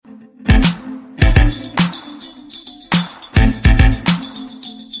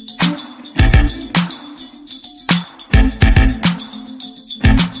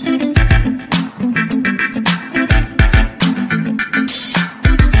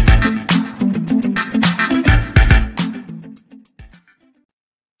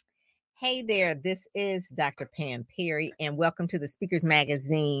Hey there, this is Dr. Pam Perry, and welcome to the Speakers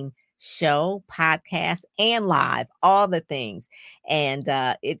Magazine show, podcast, and live, all the things. And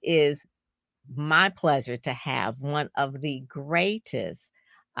it is my pleasure to have one of the greatest,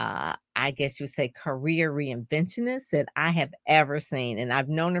 I guess you would say, career reinventionists that I have ever seen. And I've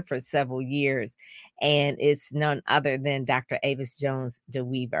known her for several years, and it's none other than Dr. Avis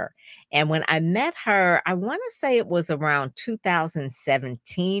Jones-DeWeever. And when I met her, I want to say it was around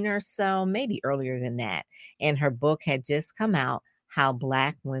 2017 or so, maybe earlier than that. And her book had just come out, How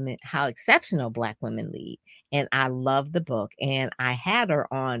Exceptional Black Women Lead. And I love the book. And I had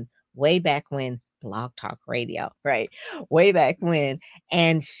her on way back when, Blog Talk Radio, right? Way back when.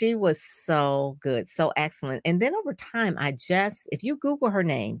 And she was so good, so excellent. And then over time, if you Google her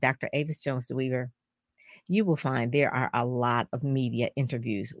name, Dr. Avis Jones-DeWeever, you will find there are a lot of media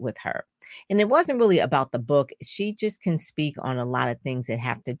interviews with her. And it wasn't really about the book. She just can speak on a lot of things that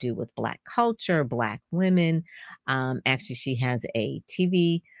have to do with Black culture, Black women. Actually, she has a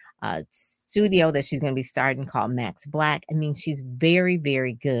TV studio that she's going to be starting called Max Black. I mean, she's very,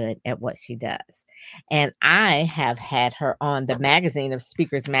 very good at what she does. And I have had her on the magazine of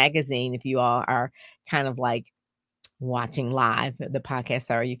Speakers Magazine. If you all are kind of like watching live the podcast,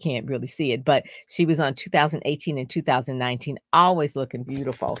 sorry, you can't really see it, but she was on 2018 and 2019, always looking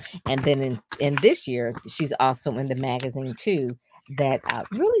beautiful. And then in this year, she's also in the magazine too, that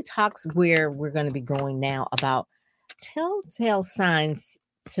really talks where we're going to be going now about telltale signs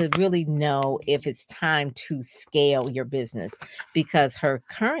to really know if it's time to scale your business, because her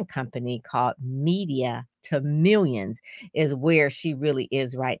current company called Media to Millions is where she really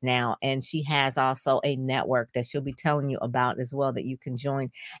is right now. And she has also a network that she'll be telling you about as well that you can join,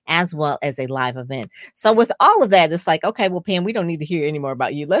 as well as a live event. So with all of that, it's like, okay, well, Pam, we don't need to hear any more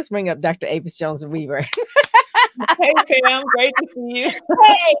about you. Let's bring up Dr. Avis Jones-DeWeever. Hey, Pam, great to see you.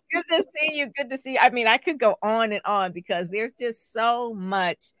 Hey, good to see you. Good to see you. I mean, I could go on and on because there's just so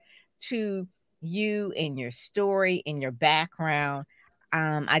much to you and your story and your background.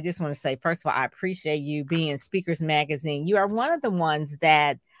 I just want to say, first of all, I appreciate you being in Speakers Magazine. You are one of the ones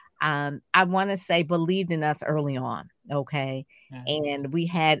that I want to say believed in us early on. Okay. Nice. And we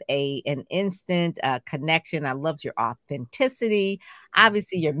had an instant connection. I loved your authenticity,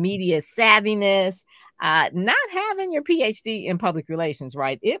 obviously your media savviness. Not having your PhD in public relations,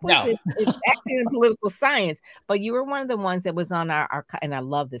 right? It's actually in political science, but you were one of the ones that was on our and I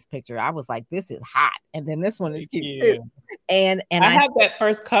love this picture. I was like, this is hot. And then this one is cute too. And I have that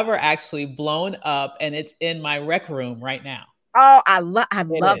first cover actually blown up, and it's in my rec room right now. Oh, I love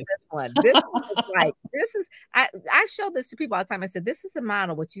this one. This one is I show this to people all the time. I said, this is the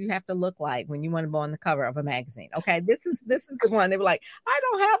model, what you have to look like when you want to go on the cover of a magazine. Okay. This is the one. They were like, I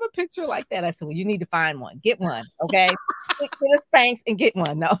don't have a picture like that. I said, well, you need to find one, get one. Okay. Get a Spanx and get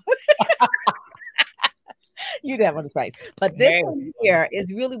one. No. You'd have on the Spanx. But this one here is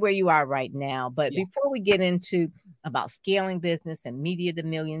really where you are right now. But before we get into about scaling business and Media to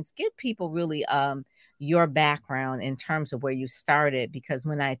Millions, give people really your background in terms of where you started, because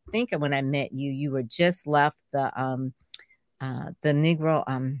when I met you, you were just left the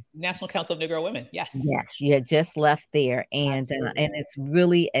Negro National Council of Negro Women. Yes, you had just left there, and it's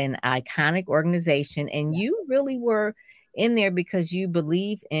really an iconic organization, and you really were in there because you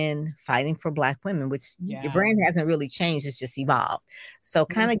believe in fighting for Black women, which your brand hasn't really changed; it's just evolved. So,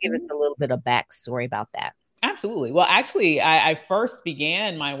 kind of give us a little bit of backstory about that. Absolutely. Well, actually, I first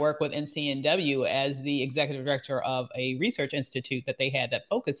began my work with NCNW as the executive director of a research institute that they had that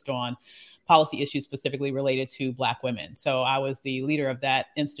focused on policy issues specifically related to Black women. So I was the leader of that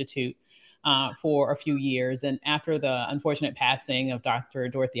institute for a few years. And after the unfortunate passing of Dr.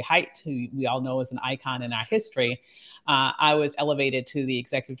 Dorothy Height, who we all know is an icon in our history, I was elevated to the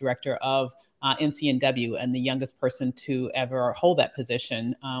executive director of NCNW, and the youngest person to ever hold that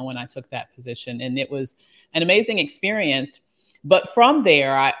position when I took that position. And it was an amazing experience. But from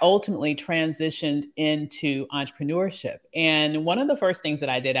there, I ultimately transitioned into entrepreneurship. And one of the first things that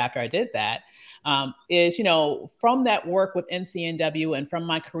I did after I did that is, from that work with NCNW and from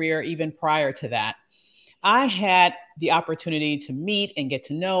my career even prior to that, I had the opportunity to meet and get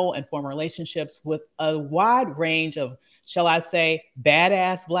to know and form relationships with a wide range of, shall I say,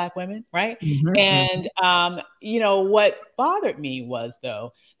 badass Black women, right? Mm-hmm. And, what bothered me was,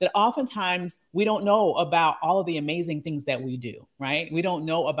 though, that oftentimes we don't know about all of the amazing things that we do, right? We don't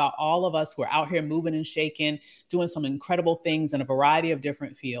know about all of us who are out here moving and shaking, doing some incredible things in a variety of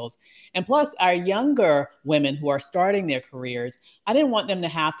different fields. And plus, our younger women who are starting their careers, I didn't want them to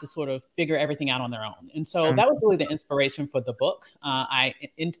have to sort of figure everything out on their own. And so that was really the inspiration for the book. I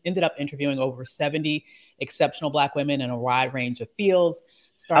ended up interviewing over 70 exceptional Black women in a wide range of fields.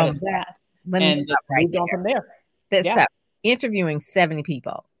 Started that. Let me and stop just right moved on there. from there. That's Yeah. interviewing 70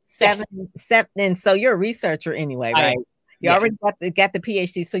 people. Yeah. Seven. And so you're a researcher anyway, I right? am. You Yeah. already got the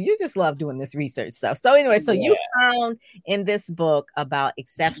PhD. So you just love doing this research stuff. So anyway, so Yeah. you found in this book about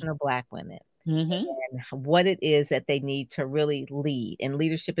exceptional Black women Mm-hmm. and what it is that they need to really lead. And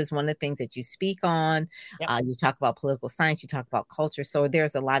leadership is one of the things that you speak on. Yep. You talk about political science, you talk about culture. So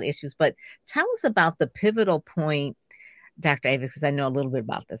there's a lot of issues. But tell us about the pivotal point, Dr. Avis, because I know a little bit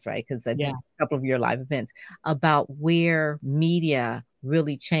about this, right? Because I've been to a couple of your live events about where media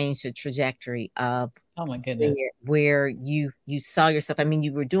really changed the trajectory of Oh my goodness. where you saw yourself. I mean,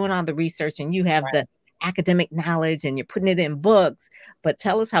 you were doing all the research and you have the academic knowledge and you're putting it in books, but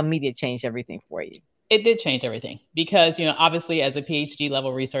tell us how media changed everything for you. It did change everything because, obviously as a PhD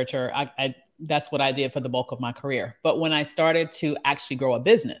level researcher, I that's what I did for the bulk of my career. But when I started to actually grow a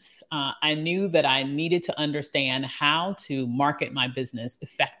business, I knew that I needed to understand how to market my business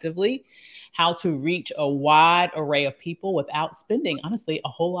effectively, how to reach a wide array of people without spending, honestly, a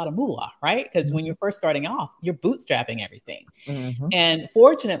whole lot of moolah, right? Because when you're first starting off, you're bootstrapping everything. Mm-hmm. And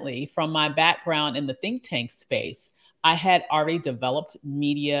fortunately, from my background in the think tank space, I had already developed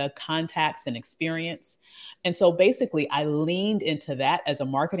media contacts and experience. And so basically, I leaned into that as a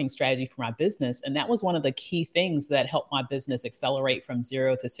marketing strategy for my business. And that was one of the key things that helped my business accelerate from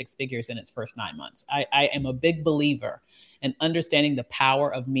 0 to 6 figures in its first 9 months. I am a big believer in understanding the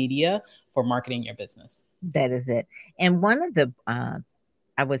power of media for marketing your business. That is it. And one of the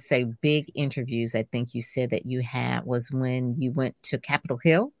I would say big interviews I think you said that you had was when you went to Capitol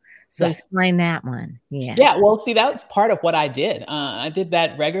Hill. So Yes. explain that one. Yeah. Yeah, well, see, that's part of what I did. I did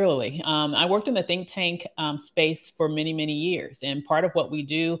that regularly. I worked in the think tank space for many, many years. And part of what we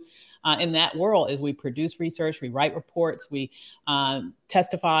do in that world is we produce research, we write reports, we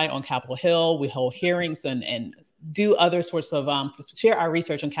testify on Capitol Hill, we hold hearings and do other sorts of share our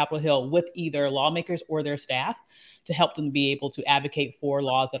research on Capitol Hill with either lawmakers or their staff to help them be able to advocate for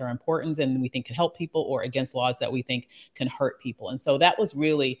laws that are important and we think can help people or against laws that we think can hurt people. And so that was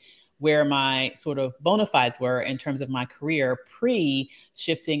really where my sort of bona fides were in terms of my career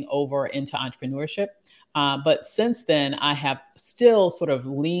pre-shifting over into entrepreneurship. But since then, I have still sort of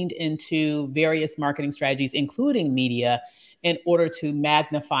leaned into various marketing strategies, including media, in order to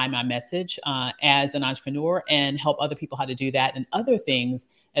magnify my message as an entrepreneur and help other people how to do that and other things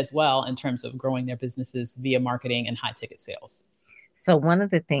as well in terms of growing their businesses via marketing and high ticket sales. So one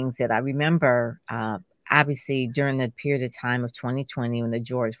of the things that I remember, obviously during the period of time of 2020 when the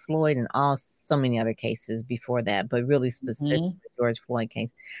George Floyd and so many other cases before that, but really specific the George Floyd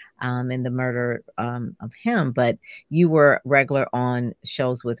case and the murder of him. But you were regular on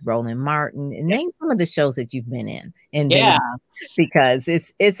shows with Roland Martin. And name some of the shows that you've been in. And because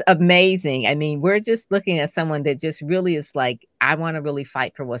it's amazing. I mean, we're just looking at someone that just really is like, I want to really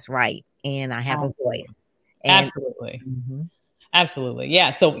fight for what's right, and I have a voice. And, Absolutely. Absolutely.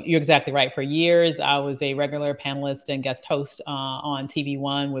 Yeah. So you're exactly right. For years, I was a regular panelist and guest host on TV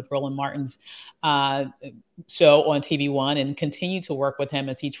One with Roland Martin's show on TV One and continue to work with him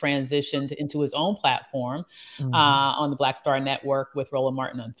as he transitioned into his own platform on the Black Star Network with Roland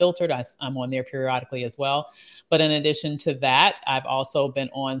Martin Unfiltered. I'm on there periodically as well. But in addition to that, I've also been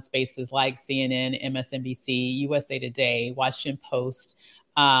on spaces like CNN, MSNBC, USA Today, Washington Post.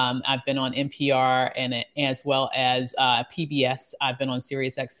 I've been on NPR and as well as PBS. I've been on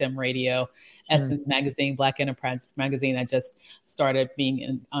Sirius XM Radio, Essence Magazine, Black Enterprise Magazine. I just started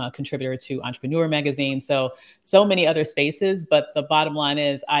being a contributor to Entrepreneur Magazine. So many other spaces. But the bottom line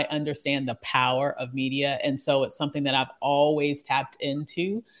is I understand the power of media. And so it's something that I've always tapped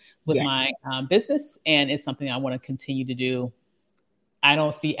into with my business. And it's something I want to continue to do. I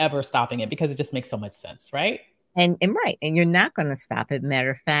don't see ever stopping it because it just makes so much sense, right? And right, and you're not going to stop it.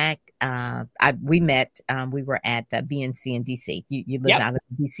 Matter of fact, we met. We were at BNC in DC. You live out of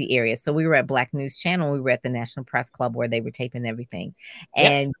the DC area, so we were at Black News Channel. We were at the National Press Club where they were taping everything,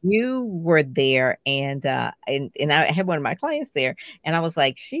 and you were there. And I had one of my clients there, and I was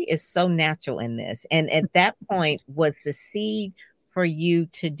like, she is so natural in this. And at that point, was the seed for you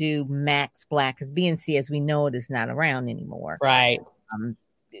to do Max Black, because BNC, as we know it, is not around anymore, right?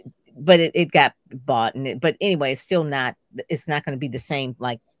 But it got bought, but anyway, it's not going to be the same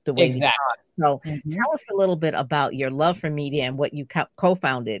like the way we saw it. So tell us a little bit about your love for media and what you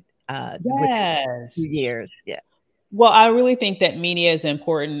co-founded within 2 years. Well, I really think that media is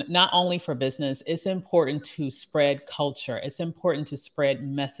important, not only for business, it's important to spread culture. It's important to spread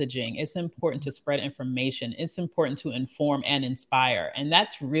messaging. It's important to spread information. It's important to inform and inspire. And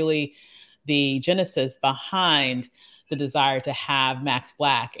that's really the genesis behind the desire to have Max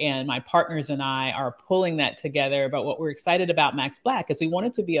Black. And my partners and I are pulling that together. But what we're excited about Max Black is we want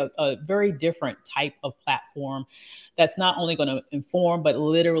it to be a very different type of platform that's not only going to inform, but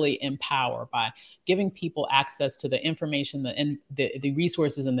literally empower by giving people access to the information and the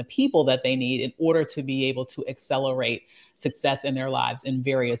resources and the people that they need in order to be able to accelerate success in their lives in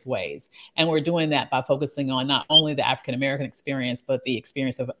various ways. And we're doing that by focusing on not only the African-American experience, but the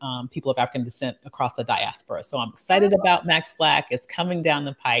experience of people of African descent across the diaspora. So I'm excited about Max Black. It's coming down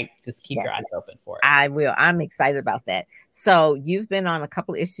the pipe. Just keep your eyes open for it. I will. I'm excited about that. So you've been on a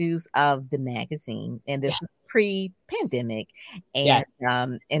couple issues of the magazine, and this was pre-pandemic,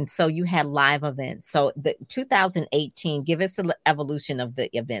 and so you had live events. So the 2018, give us an evolution of the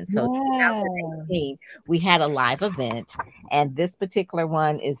event. So 2018, we had a live event, and this particular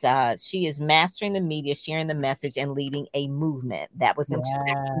one is she is mastering the media, sharing the message, and leading a movement. That was in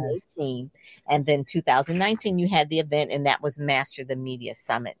 2018, and then 2019 you had the event, and that was Master the Media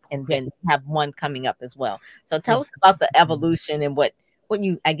Summit, and then you have one coming up as well. So tell us about the evolution and what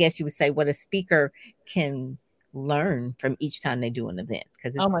you, I guess you would say, what a speaker can learn from each time they do an event.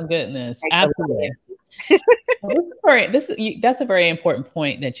 Because oh my goodness, absolutely. That's a very important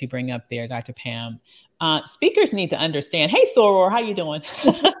point that you bring up there, Dr. Pam. Speakers need to understand. Hey, Soror, how you doing?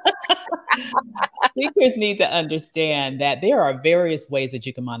 Speakers need to understand that there are various ways that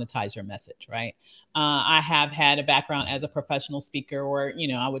you can monetize your message, right? I have had a background as a professional speaker where,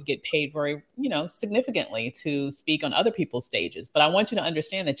 I would get paid very, significantly to speak on other people's stages. But I want you to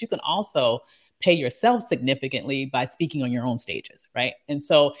understand that you can also pay yourself significantly by speaking on your own stages, right? And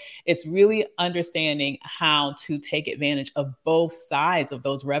so it's really understanding how to take advantage of both sides of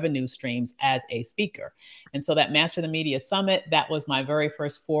those revenue streams as a speaker. And so that Master the Media Summit, that was my very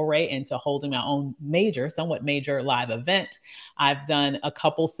first foray into holding my own somewhat major live event. I've done a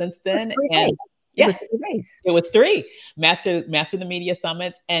couple since then. And yes, it was 3 Master the Media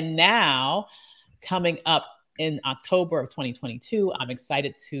Summits. And now coming up in October of 2022, I'm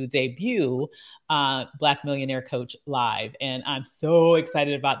excited to debut Black Millionaire Coach Live. And I'm so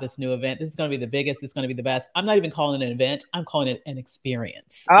excited about this new event. This is going to be the biggest. It's going to be the best. I'm not even calling it an event. I'm calling it an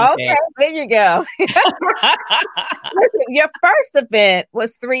experience. Okay, there you go. Listen, your first event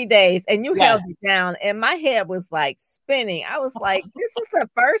was 3 days and you held it down. And my head was like spinning. I was like, this is the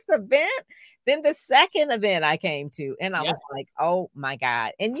first event? Then the second event I came to, and I was like, oh my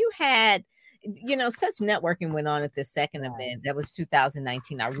God. And you had, such networking went on at the second event. That was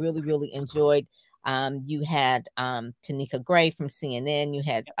 2019. I really, really enjoyed. You had Tanika Gray from CNN. You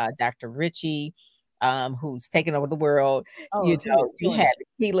had Dr. Richie, who's taken over the world. You had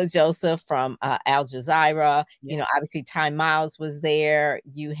Keela Joseph from Al Jazeera. Obviously Ty Miles was there.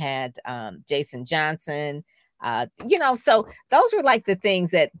 You had Jason Johnson. So those were like the things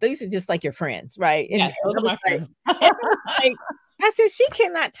that these are just like your friends, right? And, yes, those are my friends. I said, she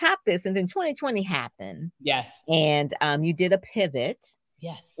cannot top this. And then 2020 happened. Yes. And you did a pivot.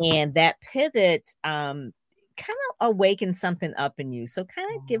 Yes. And that pivot kind of awakened something up in you. So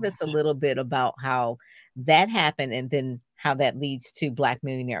kind of give us a little bit about how that happened and then how that leads to Black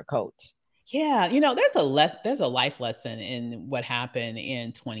Millionaire Coach. Yeah, there's a life lesson in what happened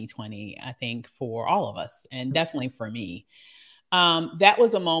in 2020, I think, for all of us, and definitely for me. That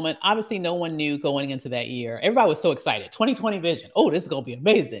was a moment. Obviously, no one knew going into that year. Everybody was so excited. 2020 vision. Oh, this is going to be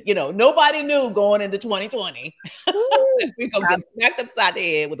amazing. Nobody knew going into 2020 we're going to get smacked upside the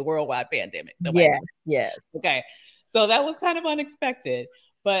head with the worldwide pandemic. Yes. Okay. So that was kind of unexpected.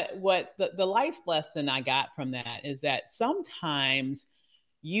 But what the life lesson I got from that is that sometimes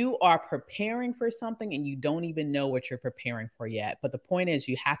you are preparing for something and you don't even know what you're preparing for yet. But the point is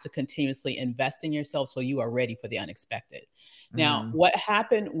you have to continuously invest in yourself so you are ready for the unexpected. Now, what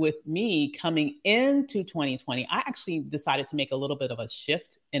happened with me coming into 2020, I actually decided to make a little bit of a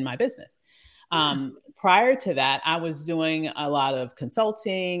shift in my business. Prior to that, I was doing a lot of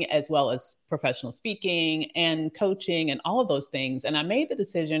consulting as well as professional speaking and coaching and all of those things. And I made the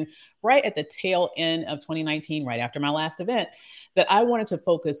decision right at the tail end of 2019, right after my last event, that I wanted to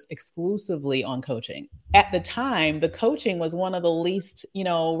focus exclusively on coaching. At the time, the coaching was one of the least,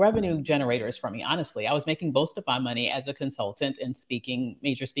 revenue generators for me. Honestly, I was making most of my money as a consultant in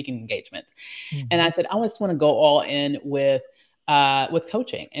major speaking engagements. And I said, I just want to go all in with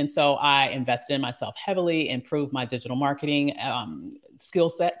coaching. And so I invested in myself heavily, improved my digital marketing skill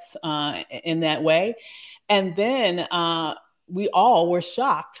sets in that way. And then we all were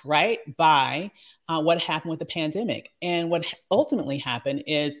shocked, right, by what happened with the pandemic. And what ultimately happened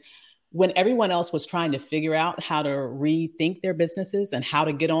is when everyone else was trying to figure out how to rethink their businesses and how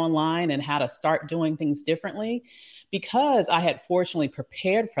to get online and how to start doing things differently, because I had fortunately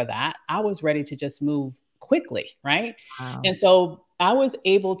prepared for that, I was ready to just move quickly, right? Wow. And so I was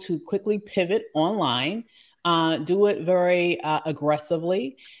able to quickly pivot online, do it very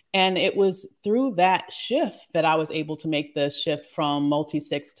aggressively. And it was through that shift that I was able to make the shift from multi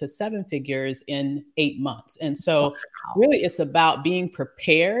six to seven figures in 8 months. And so Wow. really it's about being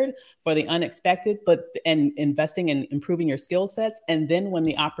prepared for the unexpected, and investing in improving your skill sets. And then when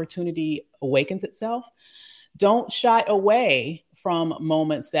the opportunity awakens itself, don't shy away from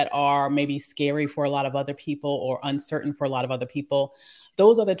moments that are maybe scary for a lot of other people or uncertain for a lot of other people.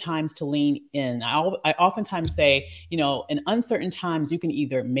 Those are the times to lean in. I oftentimes say, in uncertain times, you can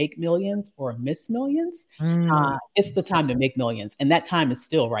either make millions or miss millions. Mm, It's the time to make millions. And that time is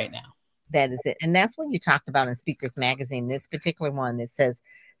still right now. that is it. And that's what you talked about in Speakers Magazine, this particular one that says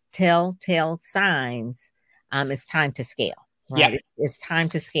telltale signs. It's time to scale, right? Yeah. It's time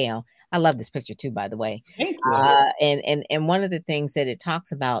to scale. I love this picture too, by the way. Thank you. And one of the things that it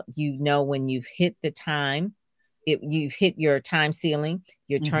talks about, when you've hit the time, you've hit your time ceiling,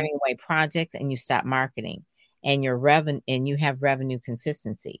 you're turning away projects and you stop marketing, and your revenue, and you have revenue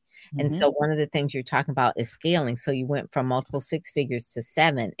consistency. And so one of the things you're talking about is scaling. So you went from multiple six figures to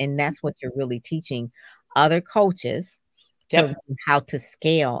seven, and that's what you're really teaching other coaches to how to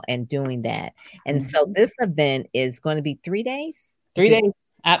scale and doing that. And so this event is going to be 3 days. 3 days.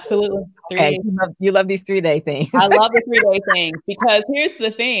 Absolutely. 3 days. You love these 3-day things. I love the 3-day thing, because here's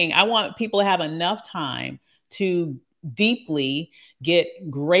the thing. I want people to have enough time to deeply get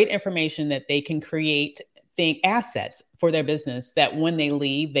great information that they can create assets for their business, that when they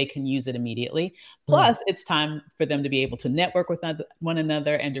leave, they can use it immediately. Plus, it's time for them to be able to network with one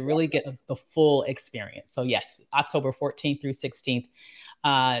another and to really get the full experience. So yes, October 14th through 16th,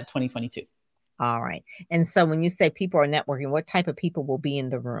 2022. All right. And so when you say people are networking, what type of people will be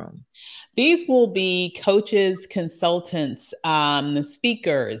in the room? These will be coaches, consultants,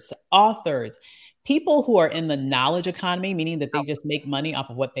 speakers, authors, people who are in the knowledge economy, meaning that they just make money off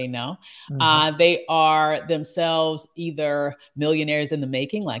of what they know. They are themselves either millionaires in the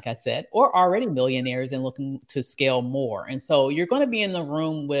making, like I said, or already millionaires and looking to scale more. And so you're going to be in the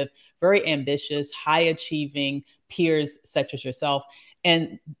room with very ambitious, high achieving peers such as yourself.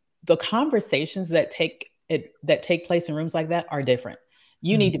 And the conversations that take place in rooms like that are different.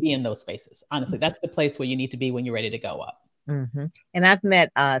 You need to be in those spaces. Honestly, that's the place where you need to be when you're ready to go up. And I've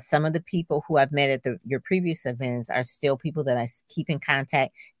met some of the people who I've met at your previous events are still people that I keep in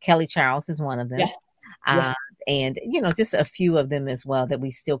contact. Kelly Charles is one of them. Yes. And, just a few of them as well that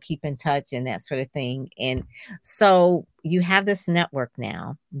we still keep in touch and that sort of thing. And so you have this network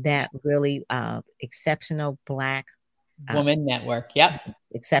now that really exceptional Black Woman Network.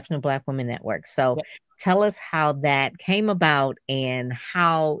 Exceptional Black Women Network. So tell us how that came about and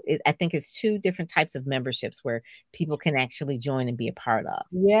how I think it's 2 different types of memberships where people can actually join and be a part of.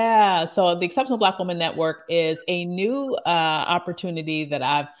 Yeah. So the Exceptional Black Woman Network is a new opportunity that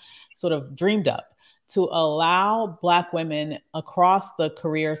I've sort of dreamed up to allow Black women across the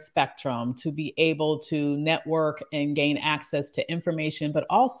career spectrum to be able to network and gain access to information, but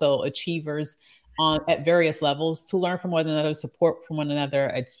also achievers at various levels, to learn from one another, support from one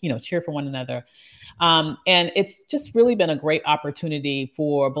another, cheer for one another. And it's just really been a great opportunity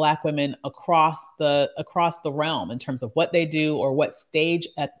for Black women across the realm in terms of what they do or what stage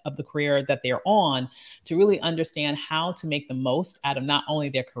of the career that they're on, to really understand how to make the most out of not only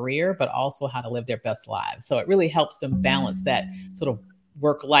their career, but also how to live their best lives. So it really helps them balance that sort of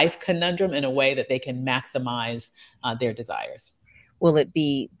work-life conundrum in a way that they can maximize their desires. Will it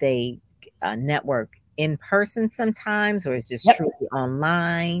be network in person sometimes, or is just truly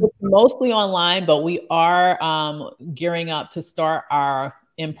online? It's mostly online, but we are gearing up to start our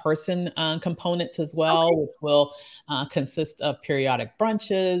in-person components as well, which will consist of periodic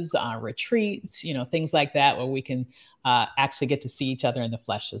brunches, retreats, things like that, where we can actually get to see each other in the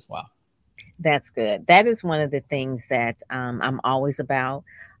flesh as well. That's good. That is one of the things that I'm always about.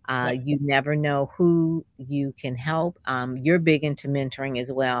 You never know who you can help. You're big into mentoring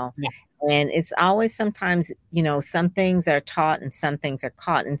as well. And it's always sometimes, some things are taught and some things are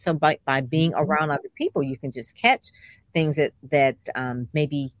caught. And so by being around other people, you can just catch things that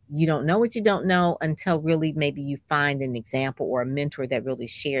maybe you don't know what you don't know until really maybe you find an example or a mentor that really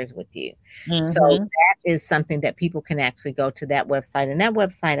shares with you. So that is something that people can actually go to that website. And that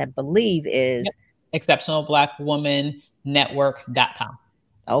website, I believe, is exceptionalblackwoman.network.com.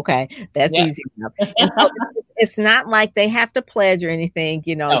 Okay, that's easy enough. And so it's not like they have to pledge or anything.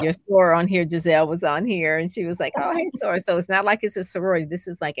 Your store on here, Giselle was on here and she was like, oh, hey, soror. So it's not like it's a sorority. This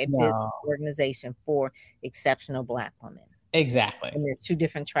is like a business organization for exceptional Black women. Exactly. And there's 2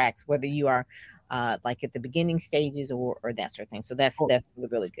 different tracks, whether you are like at the beginning stages or that sort of thing. So that's Oh, really,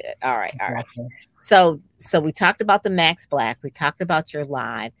 really good. All right, all right. exactly. So we talked about the Max Black. We talked about your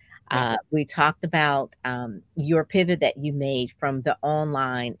live. Yeah. We talked about your pivot that you made from the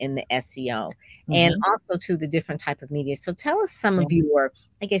online and the SEO, and Mhm. also to the different type of media. So tell us some Yeah. of your,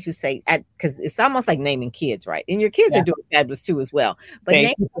 I guess you say, because it's almost like naming kids, right? And your kids are Yeah. doing fabulous too as well. But Thank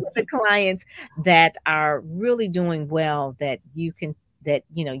name you. some of the clients that are really doing well that you can, that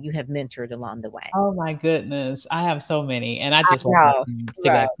you have mentored along the way. Oh my goodness. I have so many, and I I just love know, working right?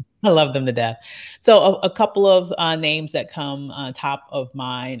 together. I love them to death. So a couple of names that come top of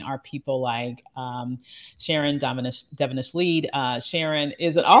mind are people like Sharon Devenish Lead. Sharon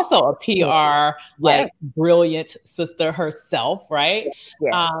is also a PR Yes, like brilliant sister herself, right? yes,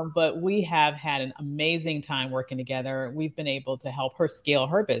 yes. But we have had an amazing time working together. We've been able to help her scale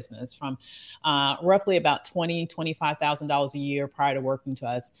her business from roughly about $25,000 a year prior to working to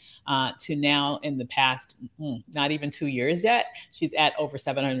us to now in the past, not even 2 years yet, she's at over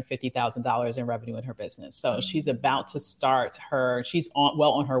 $750,000 in revenue in her business. So she's about to start she's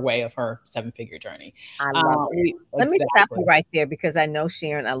on her way of her 7-figure journey. I love it. Let me stop Exactly. you right there because I know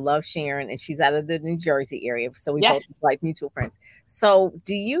Sharon. I love Sharon, and she's out of the New Jersey area. So we Yes. both like mutual friends. So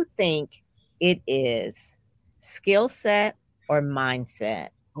do you think it is skill set or mindset,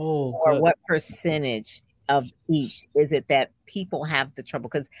 Oh, or good. what percentage of each is it that people have the trouble?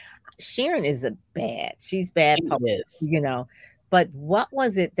 Because Sharon is she's bad She publicity, is. but what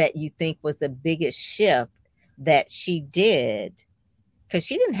was it that you think was the biggest shift that she did? Because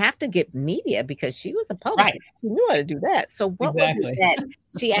she didn't have to get media because she was a Right. publicist. She knew how to do that. So what was it Exactly.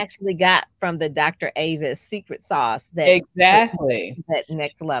 that she actually got from the Dr. Avis secret sauce that Exactly. that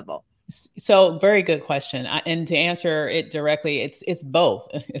next level? So very good question. And to answer it directly, it's both.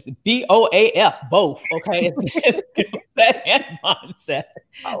 It's BOAF, both. Okay. It's skill set and mindset.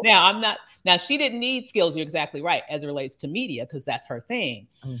 Oh. Now she didn't need skills. You're exactly right as it relates to media, because that's her thing.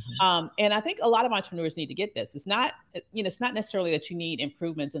 Mhm. And I think a lot of entrepreneurs need to get this. It's not necessarily that you need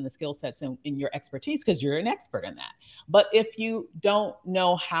improvements in the skill sets in your expertise, because you're an expert in that. But if you don't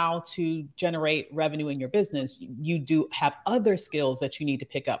know how to generate revenue in your business, you do have other skills that you need to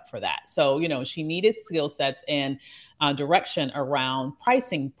pick up for that. So, she needed skill sets and direction around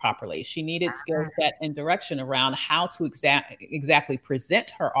pricing properly. She needed skill set and direction around how to exactly present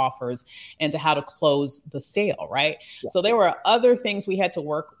her offers and to how to close the sale, right? Yeah. So there were other things we had to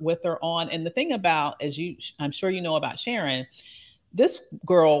work with her on. And the thing about, I'm sure you know about Sharon, this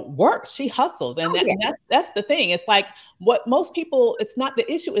girl works, she hustles. And, that's the thing. It's like what most people, it's not,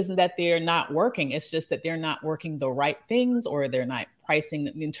 the issue isn't that they're not working. It's just that they're not working the right things, or they're not pricing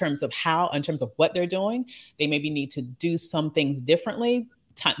in terms of what they're doing. They maybe need to do some things differently.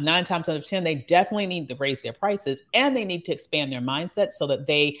 9 times out of 10, they definitely need to raise their prices, and they need to expand their mindset so that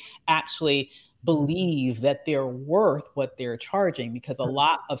they actually believe that they're worth what they're charging, because a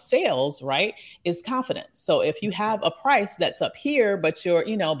lot of sales, right, is confidence. So if you have a price that's up here, but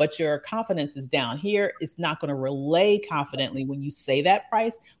your confidence is down here, it's not going to relay confidently when you say that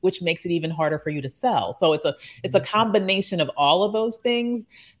price, which makes it even harder for you to sell. So it's a combination of all of those things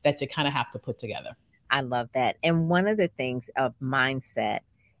that you kind of have to put together. I love that. And one of the things of mindset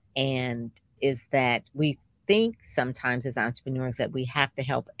and is that we think sometimes as entrepreneurs that we have to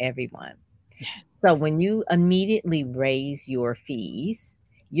help everyone. So when you immediately raise your fees,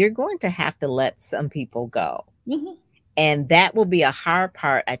 you're going to have to let some people go. Mm-hmm. And that will be a hard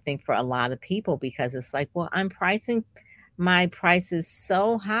part, I think, for a lot of people, because it's like, well, I'm pricing my prices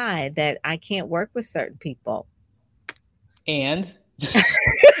so high that I can't work with certain people. And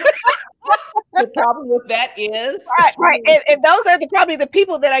the problem with that is right. And those are probably the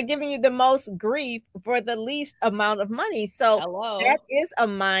people that are giving you the most grief for the least amount of money. So that is a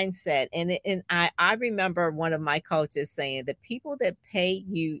mindset. And I remember one of my coaches saying the people that pay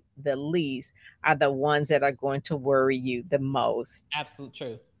you the least are the ones that are going to worry you the most. Absolute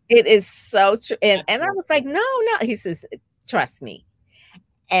truth. It is so true. And I was like, no. He says, trust me.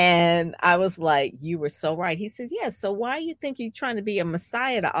 And I was like, you were so right. He says, yes. So why you think you're trying to be a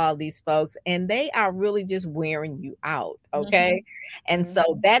messiah to all these folks? And they are really just wearing you out. Okay. Mm-hmm. And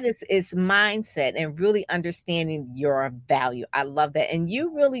so that is mindset and really understanding your value. I love that. And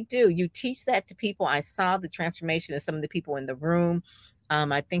you really do. You teach that to people. I saw the transformation of some of the people in the room.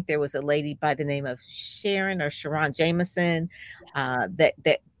 I think there was a lady by the name of Sharon Jameson,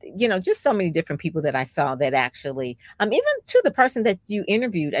 that just so many different people that I saw that actually, even to the person that you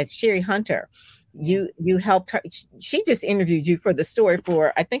interviewed as Sherry Hunter, you helped her. She just interviewed you for the story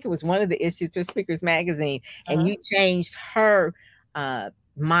for, I think it was one of the issues for Speakers Magazine, and you changed her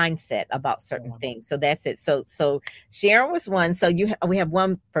mindset about certain things. So that's it. So Sharon was one. So we have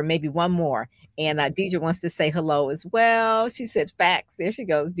one for maybe one more. And Deidre wants to say hello as well. She said facts. There she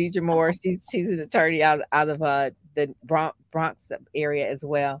goes, Deidre Moore. She's an attorney out of the Bronx area as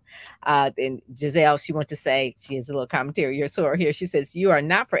well. And Giselle, she wants to say, she has a little commentary here. So here she says, you are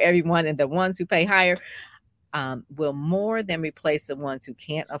not for everyone, and the ones who pay higher will more than replace the ones who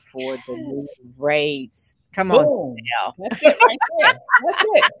can't afford the new rates. Come on, Giselle. That's it right there. That's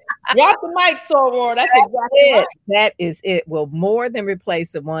it. Drop the mic, Soror. That's exactly it. right. That is it. Will more than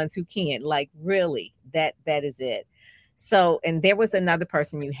replace the ones who can't. Like really, that is it. So, and there was another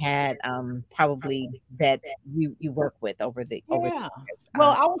person you had probably that you work with over the over the years.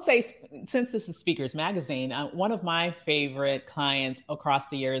 Well, I would say, since this is Speakers Magazine, one of my favorite clients across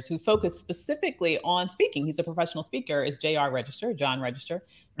the years who focused specifically on speaking, he's a professional speaker, is John Register.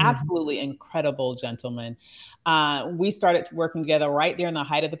 Absolutely incredible gentleman. We started working together right there in the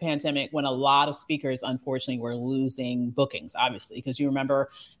height of the pandemic when a lot of speakers, unfortunately, were losing bookings, obviously, because you remember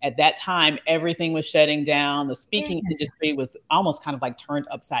at that time, everything was shutting down. The speaking industry was almost kind of like turned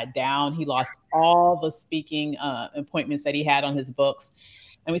upside down. He lost all the speaking appointments that he had on his books.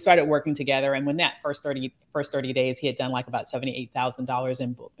 And we started working together. And when that first 30 days, he had done like about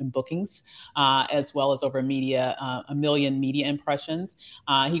 $78,000 in bookings, as well as over a million media impressions.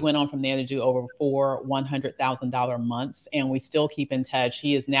 He went on from there to do over 4 $100,000 months. And we still keep in touch.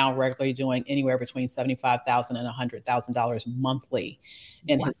 He is now regularly doing anywhere between $75,000 and $100,000 monthly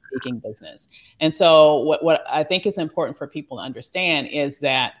in his speaking business. And so what I think is important for people to understand is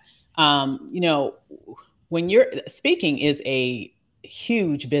that, when you're speaking is a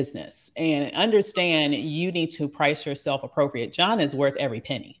huge business, and understand you need to price yourself appropriate. John is worth every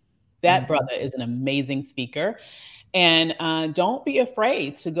penny. That brother is an amazing speaker. And don't be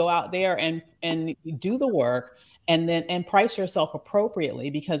afraid to go out there and do the work and price yourself appropriately,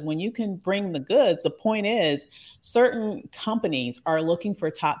 because when you can bring the goods, the point is certain companies are looking for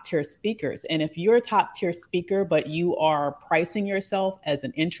top tier speakers. And if you're a top tier speaker, but you are pricing yourself as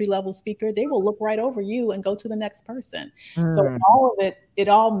an entry level speaker, they will look right over you and go to the next person. So all of it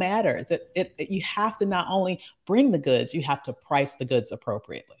all matters. You have to not only bring the goods, you have to price the goods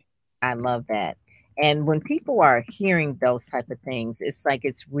appropriately. I love that. And when people are hearing those type of things, it's like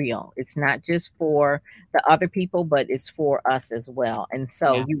it's real. It's not just for the other people, but it's for us as well. And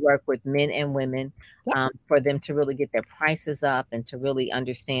so you work with men and women for them to really get their prices up and to really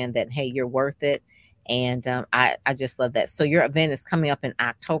understand that, hey, you're worth it. And I just love that. So your event is coming up in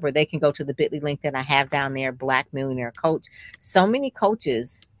October. They can go to the bit.ly link that I have down there, Black Millionaire Coach. So many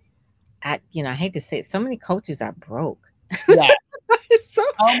coaches, I hate to say it, so many coaches are broke. Yeah.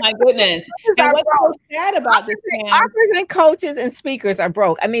 Oh my goodness. And what's so sad about this, authors and coaches and speakers are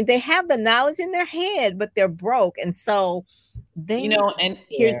broke. I mean, they have the knowledge in their head, but they're broke. And so and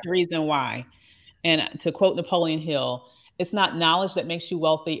here's the reason why. And to quote Napoleon Hill, it's not knowledge that makes you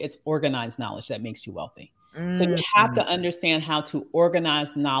wealthy, it's organized knowledge that makes you wealthy. So you have to understand how to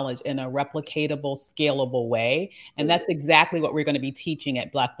organize knowledge in a replicatable, scalable way. And that's exactly what we're going to be teaching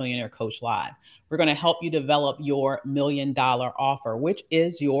at Black Millionaire Coach Live. We're going to help you develop your $1 million offer, which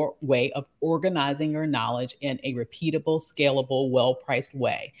is your way of organizing your knowledge in a repeatable, scalable, well-priced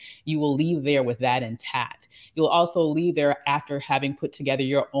way. You will leave there with that intact. You'll also leave there after having put together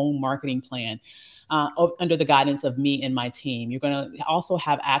your own marketing plan. Under the guidance of me and my team. You're going to also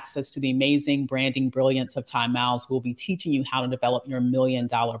have access to the amazing branding brilliance of Ty Miles, who will be teaching you how to develop your $1 million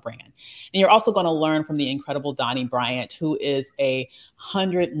brand. And you're also going to learn from the incredible Donnie Bryant, who is a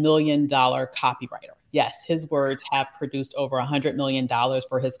 $100 million copywriter. Yes, his words have produced over $100 million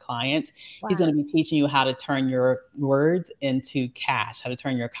for his clients. Wow. He's going to be teaching you how to turn your words into cash, how to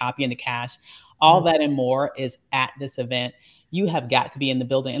turn your copy into cash. All that and more is at this event. You have got to be in the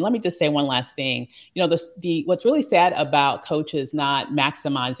building. And let me just say one last thing. What's really sad about coaches not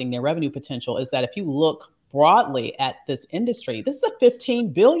maximizing their revenue potential is that if you look broadly at this industry, this is a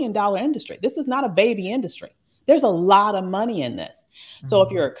 $15 billion industry. This is not a baby industry. There's a lot of money in this. So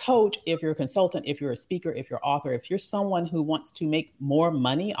if you're a coach, if you're a consultant, if you're a speaker, if you're an author, if you're someone who wants to make more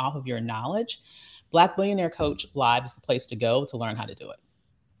money off of your knowledge, Black Millionaire Coach Live is the place to go to learn how to do it.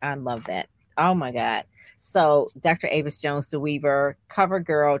 I love that. Oh my God. So Dr. Avis Jones-DeWeever, Cover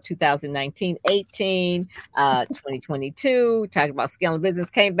Girl 2019-18, 2022, talking about scaling business,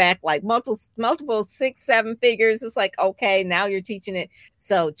 came back like multiple 6-7 figures. It's like, okay, now you're teaching it.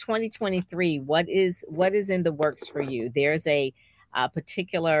 So 2023, what is in the works for you? There's a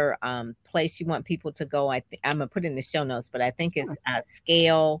particular place you want people to go. I'm gonna put in the show notes, but I think it's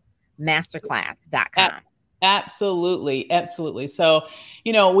scalemasterclass.com. Absolutely. Absolutely. So,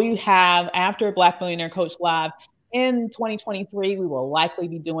 we have, after Black Millionaire Coach Live in 2023, we will likely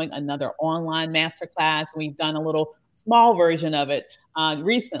be doing another online masterclass. We've done a little small version of it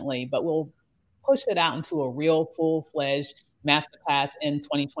recently, but we'll push it out into a real full-fledged masterclass in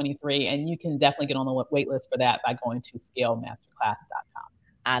 2023. And you can definitely get on the wait list for that by going to scalemasterclass.com.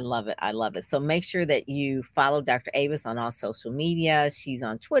 I love it. I love it. So make sure that you follow Dr. Avis on all social media. She's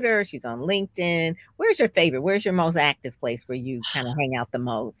on Twitter. She's on LinkedIn. Where's your favorite? Where's your most active place where you kind of hang out the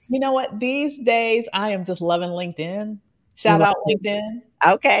most? You know what? These days, I am just loving LinkedIn. Shout out LinkedIn.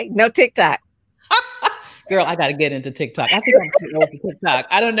 Okay. No TikTok. Girl, I got to get into TikTok. I think I'm too old for TikTok.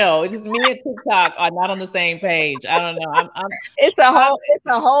 I don't know. It's just me and TikTok are not on the same page. I don't know. It's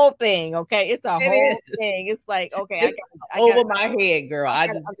a whole thing. Okay. It's a whole thing. It's like, okay, I over my head, girl. I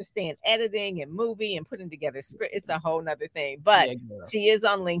just understand editing and movie and putting together script. It's a whole nother thing, but she is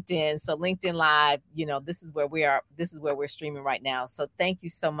on LinkedIn. So LinkedIn Live, this is where we are. This is where we're streaming right now. So thank you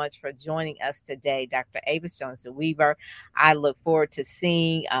so much for joining us today, Dr. Avis Jones-DeWeever. I look forward to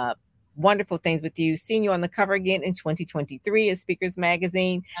seeing, wonderful things with you, seeing you on the cover again in 2023 at Speakers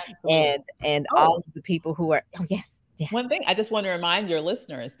Magazine. Absolutely. And all of the people who are, One thing I just want to remind your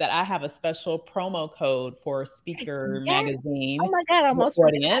listeners that I have a special promo code for Speaker Magazine. Oh my God, almost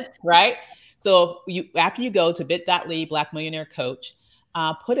audience, right? So after you go to bit.ly Black Millionaire Coach,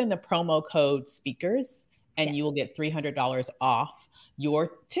 put in the promo code Speakers and you will get $300 off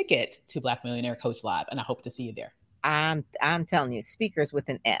your ticket to Black Millionaire Coach Live. And I hope to see you there. I'm telling you, speakers with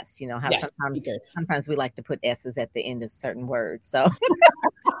an S. How sometimes we like to put S's at the end of certain words. So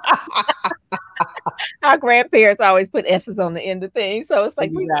our grandparents always put S's on the end of things. So it's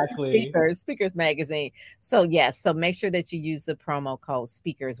like Speakers Magazine. So yes, so make sure that you use the promo code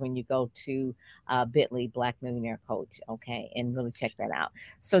Speakers when you go to bit.ly Black Millionaire Coach. Okay, and really check that out.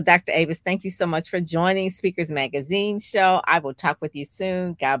 So Dr. Avis, thank you so much for joining Speakers Magazine show. I will talk with you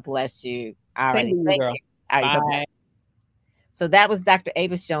soon. God bless you. All right. Thank you. All right, bye. So that was Dr.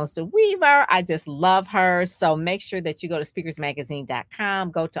 Avis Jones-DeWeever. I just love her. So make sure that you go to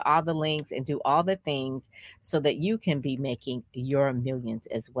speakersmagazine.com, go to all the links and do all the things so that you can be making your millions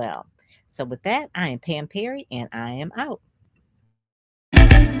as well. So with that, I am Pam Perry and I am out.